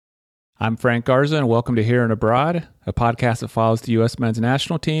I'm Frank Garza, and welcome to Here and Abroad, a podcast that follows the U.S. men's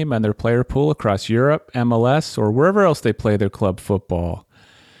national team and their player pool across Europe, MLS, or wherever else they play their club football.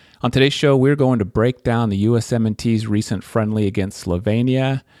 On today's show, we're going to break down the USMNT's recent friendly against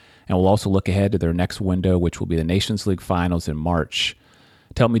Slovenia, and we'll also look ahead to their next window, which will be the Nations League Finals in March.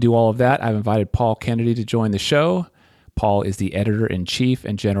 To help me do all of that, I've invited Paul Kennedy to join the show. Paul is the editor-in-chief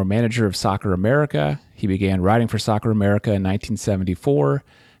and general manager of Soccer America. He began writing for Soccer America in 1974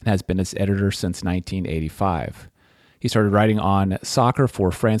 and has been its editor since 1985. He started writing on soccer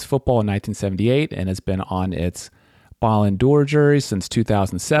for France Football in 1978 and has been on its Ballon d'Or jury since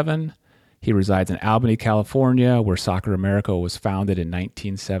 2007. He resides in Albany, California, where Soccer America was founded in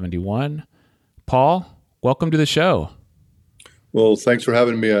 1971. Paul, welcome to the show. Well, thanks for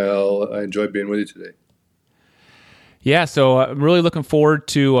having me. I enjoyed being with you today. Yeah, so I'm really looking forward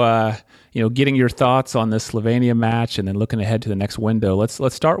to getting your thoughts on this Slovenia match and then looking ahead to the next window. Let's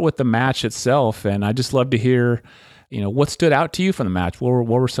start with the match itself, and I'd just love to hear, what stood out to you from the match. What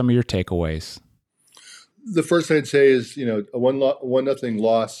were some of your takeaways? The first thing I'd say is, a 1-0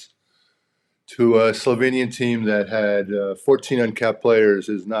 loss to a Slovenian team that had 14 uncapped players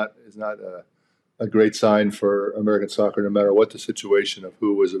is not a great sign for American soccer, no matter what the situation of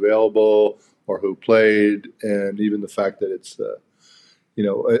who was available or who played, and even the fact that it's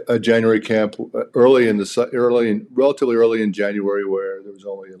a January camp relatively early in January, where there was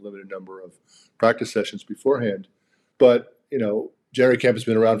only a limited number of practice sessions beforehand. But January camp has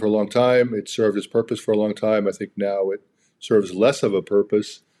been around for a long time. It served its purpose for a long time. I think now it serves less of a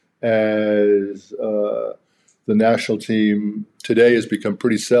purpose as the national team today has become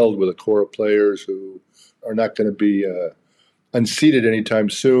pretty settled with a core of players who are not going to be unseated anytime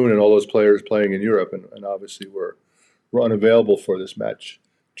soon, and all those players playing in Europe, and obviously were unavailable for this match.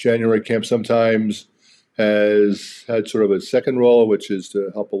 January camp sometimes has had sort of a second role, which is to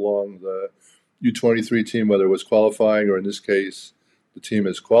help along the U23 team, whether it was qualifying or in this case, the team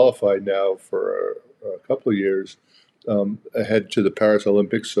is qualified now for a couple of years ahead to the Paris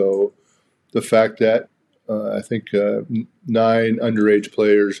Olympics. So the fact that I think 9 underage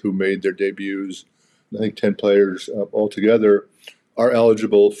players who made their debuts, I think 10 players altogether, are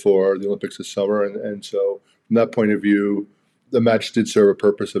eligible for the Olympics this summer. And so from that point of view, the match did serve a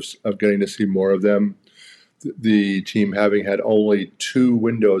purpose of getting to see more of them. The team having had only 2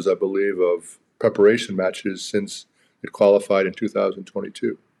 windows, I believe, of preparation matches since it qualified in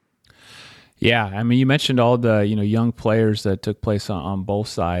 2022. Yeah, I mean, you mentioned all the young players that took place on both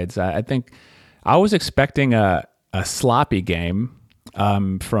sides. I think I was expecting a sloppy game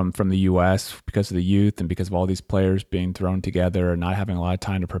from the U.S. because of the youth and because of all these players being thrown together and not having a lot of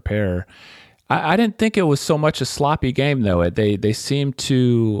time to prepare. I didn't think it was so much a sloppy game, though. They seemed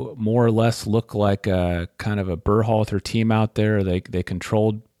to more or less look like a kind of a Berhalter team out there. They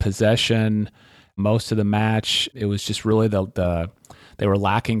controlled possession most of the match. It was just really they were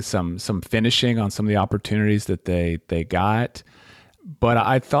lacking some finishing on some of the opportunities that they got. But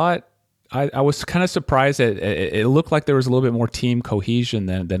I thought I was kind of surprised that it looked like there was a little bit more team cohesion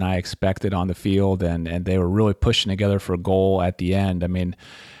than I expected on the field, and they were really pushing together for a goal at the end. I mean,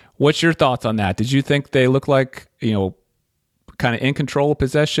 what's your thoughts on that? Did you think they looked like, kind of in control of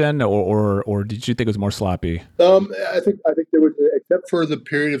possession, or did you think it was more sloppy? I think there was, except for the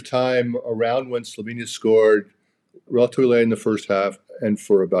period of time around when Slovenia scored relatively late in the first half, and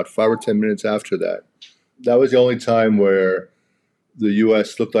for about 5 or 10 minutes after that, that was the only time where the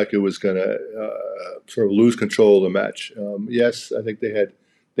U.S. looked like it was going to sort of lose control of the match. Yes, I think they had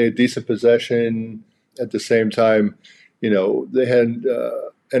decent possession. At the same time, they had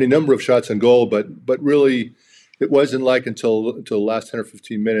any number of shots on goal, but really it wasn't like until the last 10 or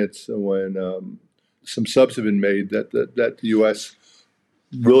 15 minutes when some subs have been made that the U.S.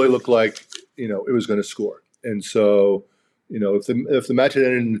 really looked like it was going to score. And so if the match had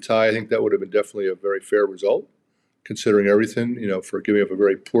ended in a tie, I think that would have been definitely a very fair result, considering everything, for giving up a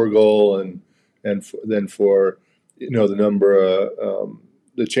very poor goal and then for the number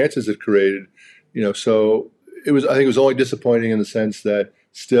the chances it created, so I think it was only disappointing in the sense that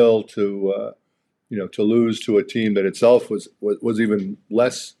still to lose to a team that itself was even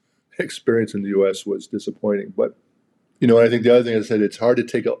less experienced in the U.S. was disappointing. But I think the other thing I said, it's hard to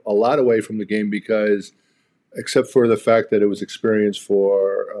take a lot away from the game because, except for the fact that it was experience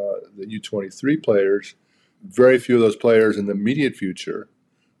for the U23 players, very few of those players in the immediate future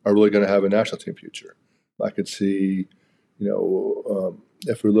are really going to have a national team future. I could see,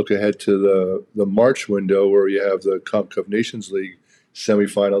 if we look ahead to the March window where you have the CONCACAF Nations League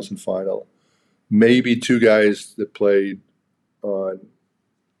semifinals and final, maybe 2 guys that played on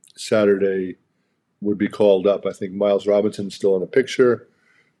Saturday would be called up. I think Miles Robinson's still in the picture,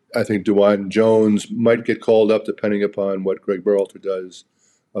 I think DeJuan Jones might get called up depending upon what Greg Berhalter does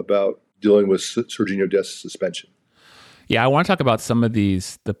about dealing with Sergiño Dest's suspension. Yeah, I want to talk about some of the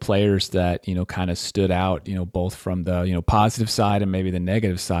players that kind of stood out, both from the positive side and maybe the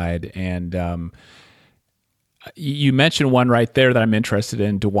negative side. And you mentioned one right there that I'm interested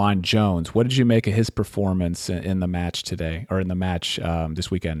in, DeJuan Jones. What did you make of his performance in the match today, or in the match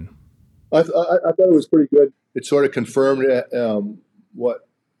this weekend? I thought it was pretty good. It sort of confirmed what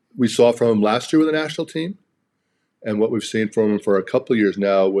we saw from him last year with the national team, and what we've seen from him for a couple of years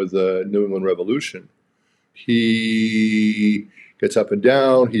now with the New England Revolution. He gets up and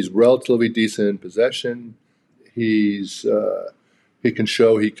down. He's relatively decent in possession. He can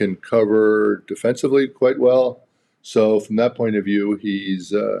show he can cover defensively quite well. So from that point of view, he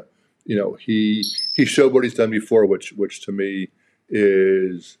showed what he's done before, which to me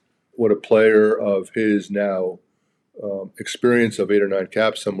is what a player of his now experience of 8 or 9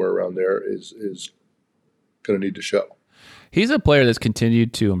 caps somewhere around there is going to need to show. He's a player that's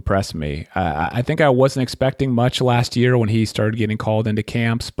continued to impress me. I think I wasn't expecting much last year when he started getting called into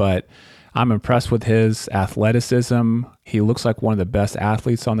camps, but I'm impressed with his athleticism. He looks like one of the best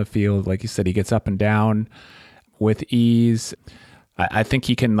athletes on the field. Like you said, he gets up and down with ease. I think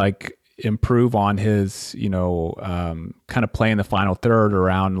he can improve on his, kind of playing the final third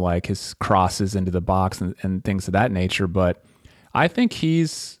around like his crosses into the box and things of that nature. But I think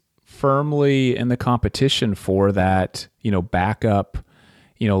he's firmly in the competition for that, backup,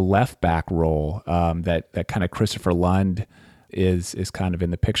 left back role that kind of Christopher Lund is kind of in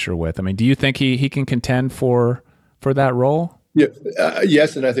the picture with. I mean, do you think he can contend for that role? Yeah,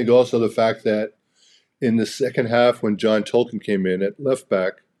 yes, and I think also the fact that in the second half when John Tolkin came in at left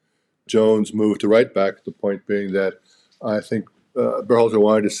back, Jones moved to right back. The point being that I think Berhalter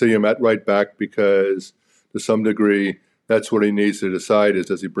wanted to see him at right back because to some degree that's what he needs to decide is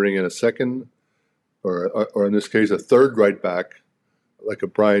does he bring in a second or in this case a third right back like a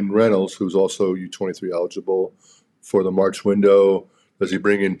Brian Reynolds who's also U23 eligible for the March window. Does he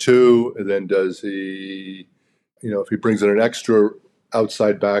bring in 2 and then does he, if he brings in an extra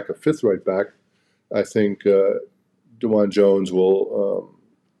outside back, a fifth right back, I think DeJuan Jones will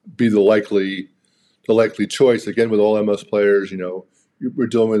be the likely choice. Again, with all MLS players, we're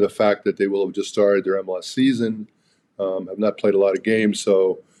dealing with the fact that they will have just started their MLS season, have not played a lot of games.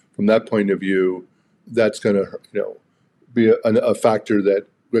 So from that point of view, that's going to be a factor that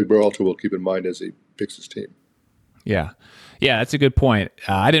Greg Berhalter will keep in mind as he picks his team. Yeah, that's a good point.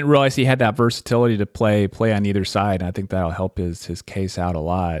 I didn't realize he had that versatility to play on either side, and I think that'll help his case out a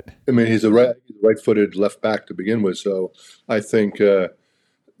lot. I mean, he's a right-footed left back to begin with, so I think the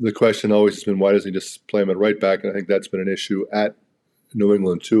question always has been why doesn't he just play him at right back? And I think that's been an issue at New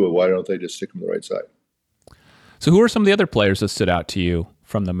England too. Of why don't they just stick him on the right side? So, who are some of the other players that stood out to you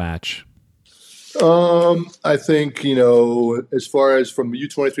from the match? I think as far as from the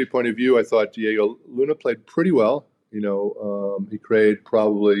U23 point of view, I thought Diego Luna played pretty well. He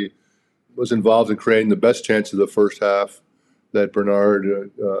was involved in creating the best chance of the first half that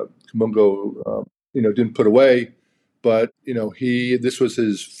Bernard Kamungo, didn't put away. But, this was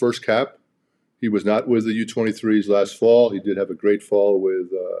his first cap. He was not with the U23s last fall. He did have a great fall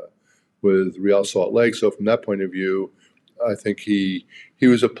with Real Salt Lake. So from that point of view, I think he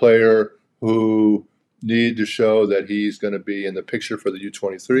was a player who needed to show that he's going to be in the picture for the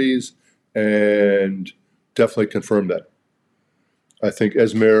U23s and definitely confirmed that. I think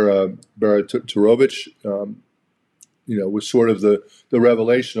Esmir Baraturovic, was sort of the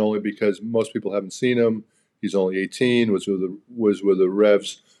revelation only because most people haven't seen him. He's only 18, was with the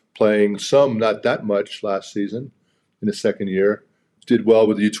Revs playing some, not that much last season in his second year. Did well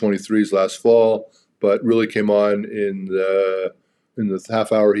with the U23s last fall, but really came on in the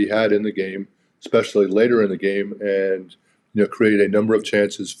half hour he had in the game, especially later in the game, and created a number of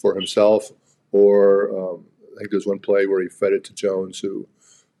chances for himself. Or I think there's one play where he fed it to Jones, who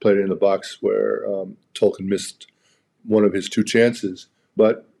played it in the box where Tolkin missed one of his 2 chances.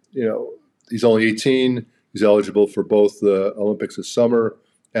 But he's only 18. He's eligible for both the Olympics this summer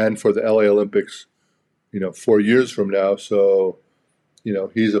and for the LA Olympics, 4 years from now. So,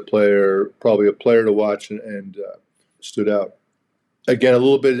 he's probably a player to watch and stood out. Again, a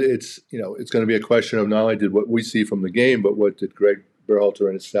little bit, it's going to be a question of not only did what we see from the game, but what did Greg Berhalter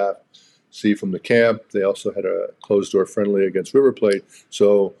and his staff see from the camp. They also had a closed-door friendly against River Plate.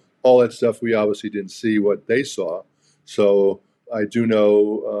 So all that stuff, we obviously didn't see what they saw. So I do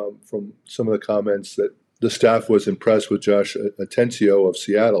know from some of the comments that the staff was impressed with Josh Atencio of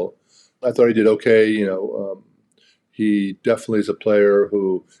Seattle. I thought he did okay. He definitely is a player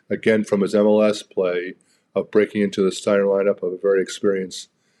who, again, from his MLS play, of breaking into the Steiner lineup of a very experienced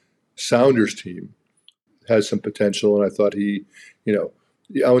Sounders team has some potential, and I thought he, you know,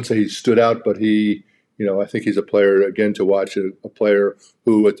 I wouldn't say he stood out, but he, I think he's a player again to watch. A player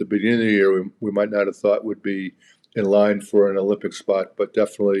who, at the beginning of the year, we might not have thought would be in line for an Olympic spot, but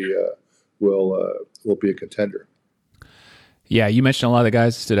definitely will be a contender. Yeah, you mentioned a lot of the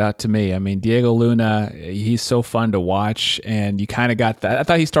guys that stood out to me. I mean, Diego Luna, he's so fun to watch, and you kind of got that. I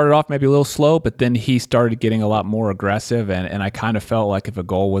thought he started off maybe a little slow, but then he started getting a lot more aggressive, and I kind of felt like if a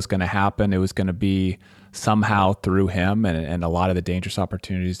goal was going to happen, it was going to be somehow through him, and a lot of the dangerous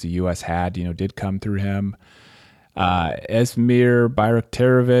opportunities the U.S. had, did come through him. Esmir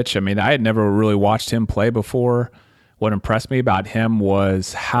Bayraktarovic, I mean, I had never really watched him play before. What impressed me about him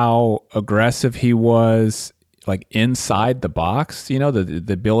was how aggressive he was, like inside the box, the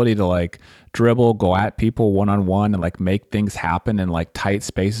ability to like dribble, go at people one-on-one and like make things happen in like tight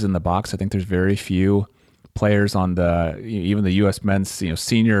spaces in the box. I think there's very few players on even the U.S. men's,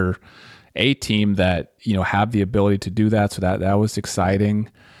 senior A team that, have the ability to do that. So that was exciting.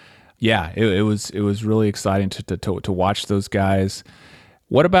 Yeah, it was really exciting to watch those guys.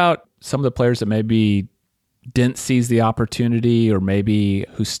 What about some of the players that maybe didn't seize the opportunity, or maybe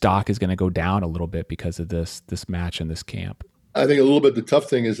whose stock is going to go down a little bit because of this match and this camp? I think a little bit the tough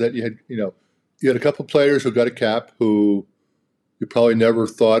thing is that you had a couple players who got a cap who you probably never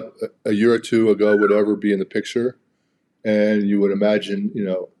thought a year or two ago would ever be in the picture, and you would imagine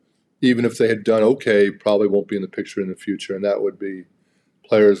even if they had done okay, probably won't be in the picture in the future, and that would be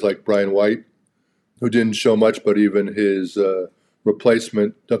players like Brian White, who didn't show much, but even his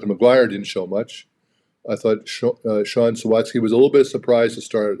replacement Duncan McGuire didn't show much. I thought Sean Sawatsky was a little bit surprised to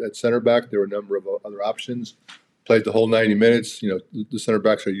start at center back. There were a number of other options. Played the whole 90 minutes. The center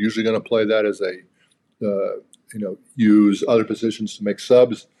backs are usually going to play that as they, use other positions to make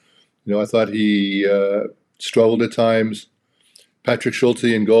subs. I thought he struggled at times. Patrick Schulte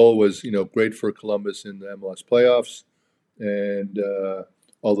in goal was, great for Columbus in the MLS playoffs. And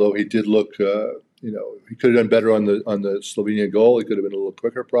although he did look, he could have done better on the Slovenia goal. He could have been a little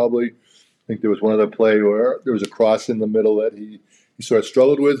quicker probably. I think there was one other play where there was a cross in the middle that he sort of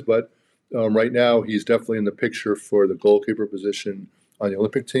struggled with, but right now he's definitely in the picture for the goalkeeper position on the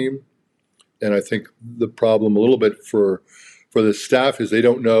Olympic team. And I think the problem a little bit for the staff is they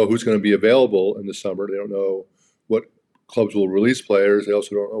don't know who's going to be available in the summer. They don't know what clubs will release players. They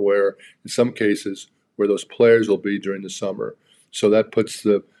also don't know where, in some cases, where those players will be during the summer. So that puts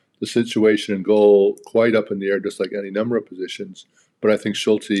the situation in goal quite up in the air, just like any number of positions. But I think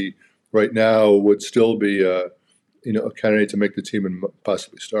Schulte right now would still be a candidate to make the team and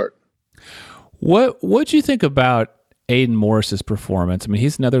possibly start. What do you think about Aiden Morris's performance? I mean,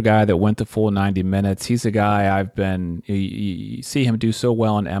 he's another guy that went the full 90 minutes. He's a guy you see him do so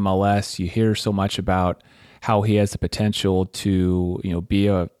well in MLS. You hear so much about how he has the potential to,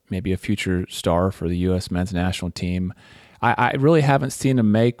 be maybe a future star for the U.S. men's national team. I really haven't seen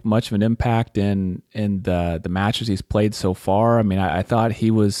him make much of an impact in the matches he's played so far. I mean, I thought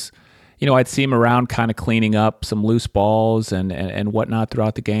he was, I'd see him around kind of cleaning up some loose balls and whatnot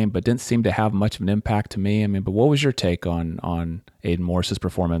throughout the game, but didn't seem to have much of an impact to me. I mean, but what was your take on Aiden Morris's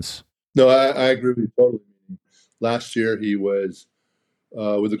performance? No, I agree with you totally. Last year he was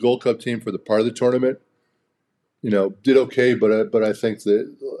with the Gold Cup team for the part of the tournament. Did okay, but I think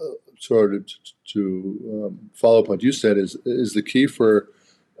that sort of to follow up what you said is the key for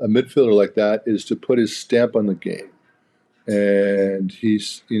a midfielder like that is to put his stamp on the game. And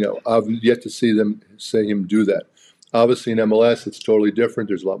he's, I've yet to see him do that. Obviously in MLS, it's totally different.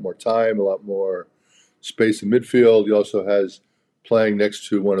 There's a lot more time, a lot more space in midfield. He also has playing next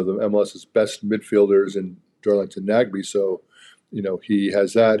to one of the MLS's best midfielders in Darlington Nagbe. So, he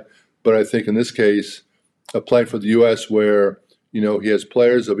has that. But I think in this case, playing for the U.S. where, he has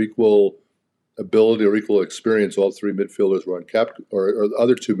players of equal ability or equal experience. All three midfielders were uncapped, or the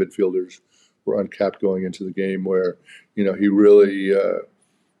other two midfielders were uncapped going into the game where, he really,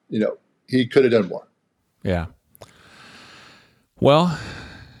 he could have done more. Yeah. Well,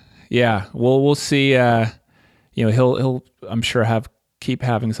 yeah, we'll see. He'll I'm sure keep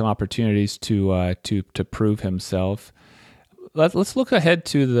having some opportunities to prove himself. Let's look ahead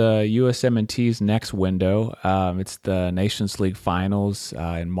to the USMNT's next window. It's the Nations League Finals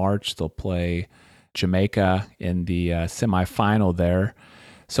in March. They'll play Jamaica in the semifinal there.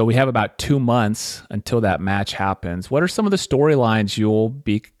 So we have about 2 months until that match happens. What are some of the storylines you'll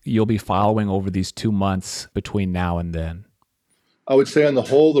be following over these 2 months between now and then? I would say on the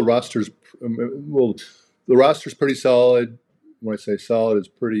whole, the roster's pretty solid. When I say solid, it's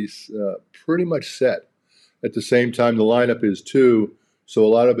pretty much set. At the same time, the lineup is too. So a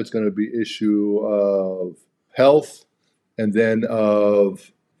lot of it's going to be issue of health and then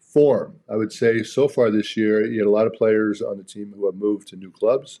of form. I would say so far this year, you had a lot of players on the team who have moved to new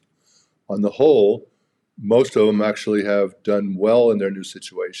clubs. On the whole, most of them actually have done well in their new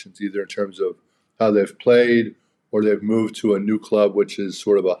situations, either in terms of how they've played or they've moved to a new club, which is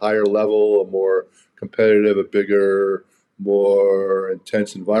sort of a higher level, a more competitive, a bigger, more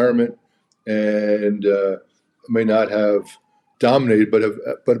intense environment, and may not have dominated,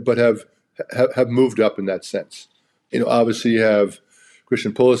 but have moved up in that sense. Obviously you have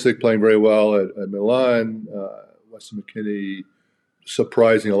Christian Pulisic playing very well at Milan, Weston McKennie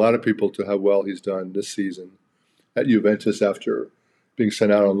surprising a lot of people to how well he's done this season at Juventus after being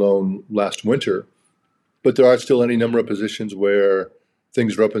sent out on loan last winter. But there are still any number of positions where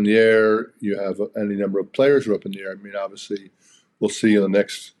things are up in the air. You have any number of players who are up in the air. I mean, obviously, we'll see in the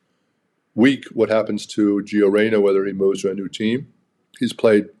next week what happens to Gio Reyna, whether he moves to a new team. He's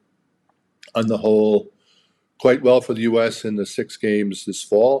played, on the whole, quite well for the U.S. in the 6 games this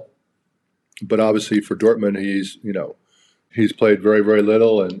fall. But obviously for Dortmund, he's played very, very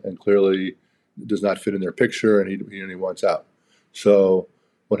little and clearly does not fit in their picture, and he wants out. So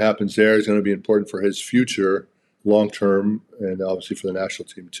what happens there is going to be important for his future long term, and obviously for the national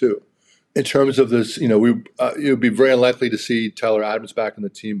team too. In terms of this, it would be very unlikely to see Tyler Adams back in the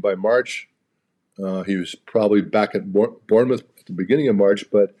team by March. He was probably back at Bournemouth at the beginning of March,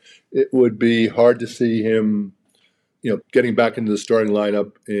 but it would be hard to see him, getting back into the starting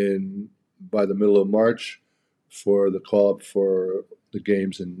lineup by the middle of March for the call-up for the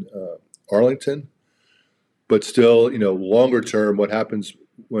games in Arlington. But still, longer term, what happens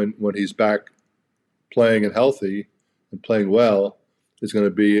when he's back playing and healthy and playing well is going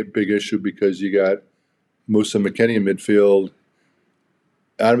to be a big issue, because you got Musa McKennie in midfield,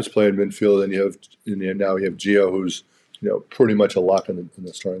 Adams playing midfield, and now you have Gio, who's pretty much a lock in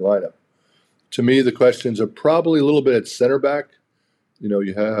the starting lineup. To me, the questions are probably a little bit at center back.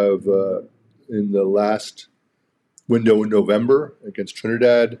 You have in the last window in November against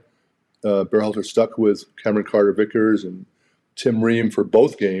Trinidad, Berhalter stuck with Cameron Carter-Vickers and Tim Ream for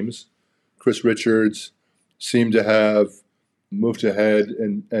both games. Chris Richards seemed to have moved ahead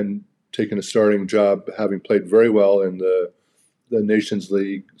and taken a starting job, having played very well in the Nations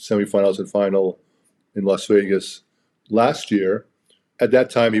League semifinals and final in Las Vegas last year. At that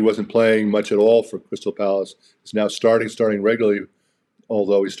time, he wasn't playing much at all for Crystal Palace. He's now starting regularly,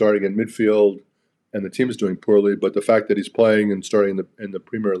 although he's starting in midfield and the team is doing poorly. But the fact that he's playing and starting in the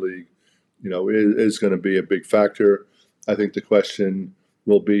Premier League, is going to be a big factor. I think the question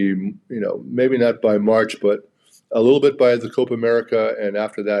will be, maybe not by March, but a little bit by the Copa America, and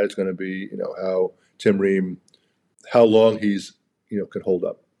after that, it's going to be, how Tim Ream, how long he's, can hold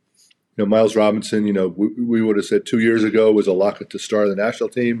up. Miles Robinson, we would have said 2 years ago was a lock to start the national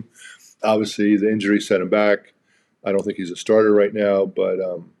team. Obviously, the injury set him back. I don't think he's a starter right now, but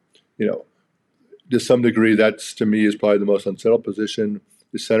to some degree, that's, to me, is probably the most unsettled position.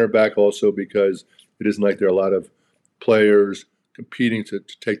 The center back also, because it isn't like there are a lot of players competing to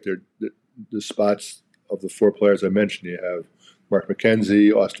take the spots of the 4 players I mentioned. You have Mark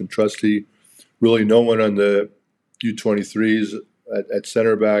McKenzie, Austin Trusty, really no one on the U23s at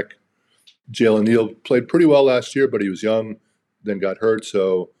center back. Jalen Neal played pretty well last year, but he was young, then got hurt.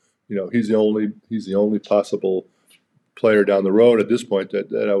 So, he's the only possible player down the road at this point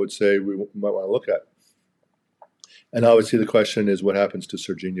that I would say we might want to look at. And obviously the question is what happens to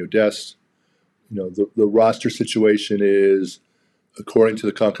Serginho Dest. The roster situation is, according to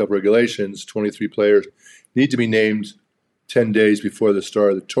the CONCACAF regulations, 23 players need to be named 10 days before the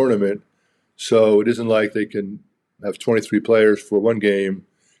start of the tournament. So it isn't like they can have 23 players for one game,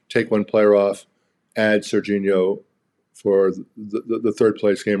 take one player off, add Serginho for the third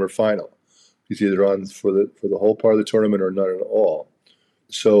place game or final. He's either on for the whole part of the tournament or not at all.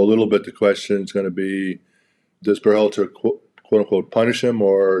 So a little bit the question is going to be, does Berhalter quote unquote punish him,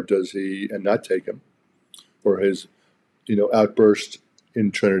 or does he and not take him for his outburst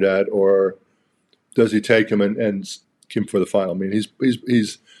in Trinidad, or does he take him and keep him for the final? I mean,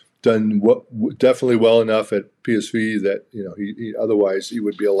 he's done definitely well enough at PSV that he otherwise he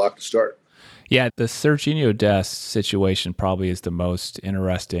would be a lock to start. Yeah, the Serginho Dest situation probably is the most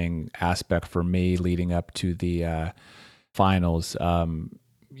interesting aspect for me leading up to the finals.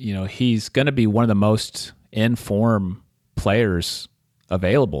 He's going to be one of the most in-form players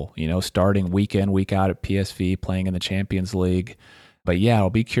available, starting week in, week out at PSV, playing in the Champions League. But yeah, I'll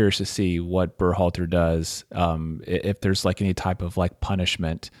be curious to see what Berhalter does, if there's like any type of like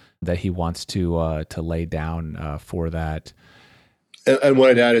punishment that he wants to lay down for that. And what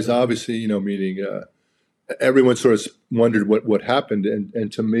I'd add is obviously, meaning everyone sort of wondered what happened.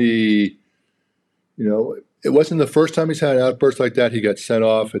 And to me, It wasn't the first time he's had an outburst like that. He got sent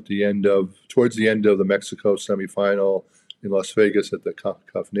off towards the end of the Mexico semifinal in Las Vegas at the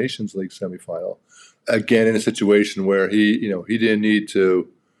CONCACAF Nations League semifinal. Again, in a situation where he didn't need to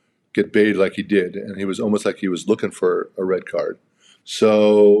get baited like he did, and he was almost like he was looking for a red card.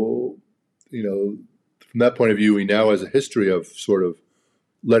 So, from that point of view, he now has a history of sort of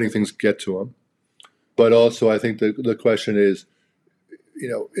letting things get to him. But also, I think the question is,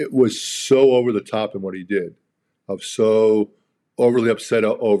 it was so over the top in what he did, of so overly upset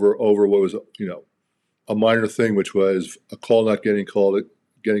over what was, a minor thing, which was a call not getting called,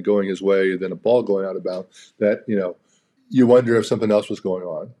 getting going his way, then a ball going out of bounds, that, you wonder if something else was going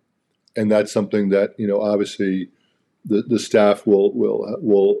on. And that's something that, obviously the staff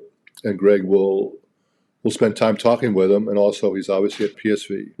will and Greg will spend time talking with him. And also he's obviously at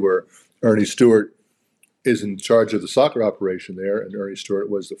PSV, where Ernie Stewart is in charge of the soccer operation there. And Ernie Stewart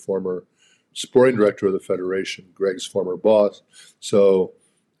was the former sporting director of the federation, Greg's former boss. So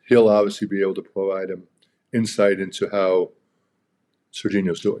he'll obviously be able to provide him insight into how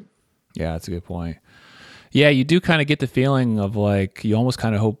Serginho's doing. Yeah, that's a good point. Yeah, you do kind of get the feeling of like, you almost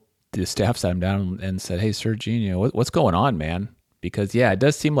kind of hope the staff sat him down and said, "Hey, Serginho, what's going on, man?" Because yeah, it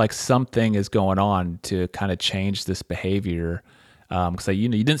does seem like something is going on to kind of change this behavior. Because you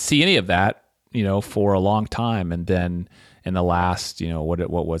didn't see any of that, for a long time, and then in the last,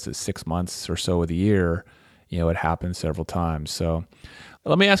 what was it, 6 months or so of the year, it happened several times. So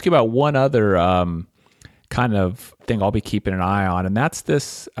let me ask you about one other kind of thing I'll be keeping an eye on, and that's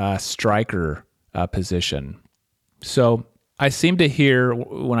this striker position. So I seem to hear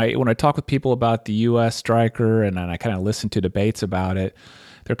when I talk with people about the U.S. striker, and I kind of listen to debates about it,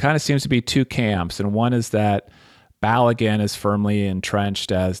 there kind of seems to be two camps, and one is that Balogun is firmly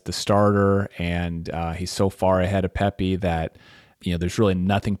entrenched as the starter, and he's so far ahead of Pepe that there's really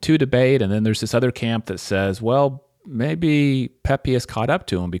nothing to debate. And then there's this other camp that says, well, maybe Pepe has caught up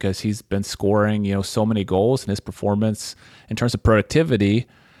to him because he's been scoring so many goals, and his performance in terms of productivity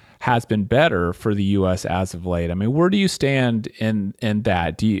has been better for the U.S. as of late. I mean, where do you stand in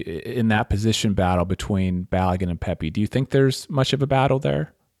that? In that position battle between Balogun and Pepe? Do you think there's much of a battle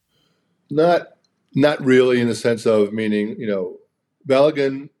there? Not really, in the sense of meaning,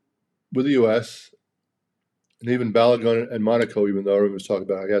 Balogun with the U.S. and even Balogun and Monaco, even though everyone was talking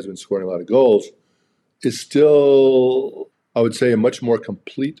about how he has been scoring a lot of goals, is still, I would say, a much more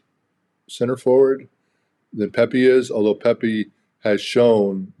complete center forward than Pepe is. Although Pepe has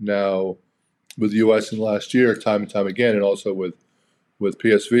shown now with the U.S. in the last year, time and time again, and also with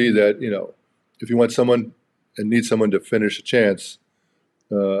PSV, that if you want someone and need someone to finish a chance,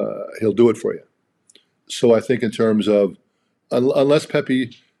 he'll do it for you. So I think in terms of, unless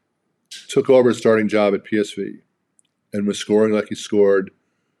Pepe took over a starting job at PSV and was scoring like he scored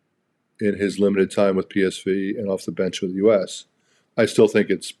in his limited time with PSV and off the bench with the U.S., I still think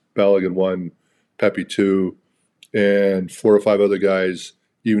it's Balogun 1, Pepe 2, and 4 or 5 other guys,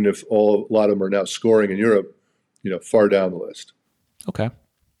 even if a lot of them are now scoring in Europe, far down the list. Okay.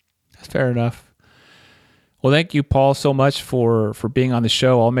 That's fair enough. Well, thank you, Paul, so much for being on the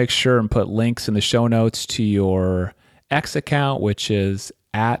show. I'll make sure and put links in the show notes to your X account, which is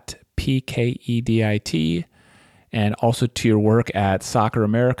at PKEDIT, and also to your work at Soccer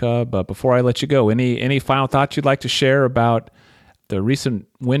America. But before I let you go, any final thoughts you'd like to share about the recent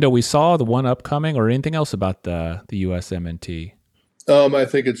window we saw, the one upcoming, or anything else about the USMNT? I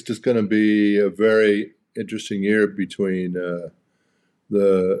think it's just going to be a very interesting year between to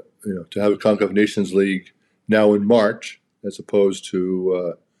have a CONCACAF Nations League now in March as opposed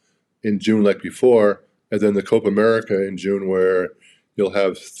to in June like before, and then the Copa America in June, where you'll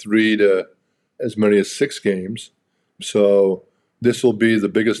have 3 to as many as 6 games. So this will be the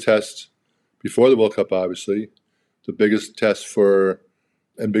biggest test before the World Cup, obviously, the biggest test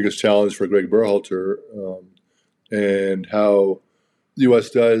and biggest challenge for Greg Berhalter, and how the U.S.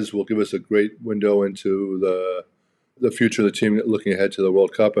 does will give us a great window into the future of the team looking ahead to the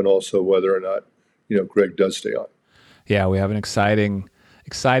World Cup, and also whether or not Greg does stay on. Yeah, we have an exciting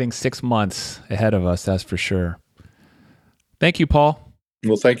 6 months ahead of us, that's for sure. Thank you, Paul.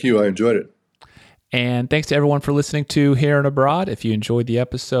 Well, thank you. I enjoyed it. And thanks to everyone for listening to Here and Abroad. If you enjoyed the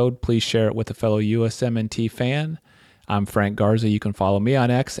episode, please share it with a fellow USMNT fan. I'm Frank Garza. You can follow me on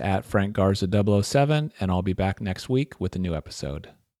X at FrankGarza007, and I'll be back next week with a new episode.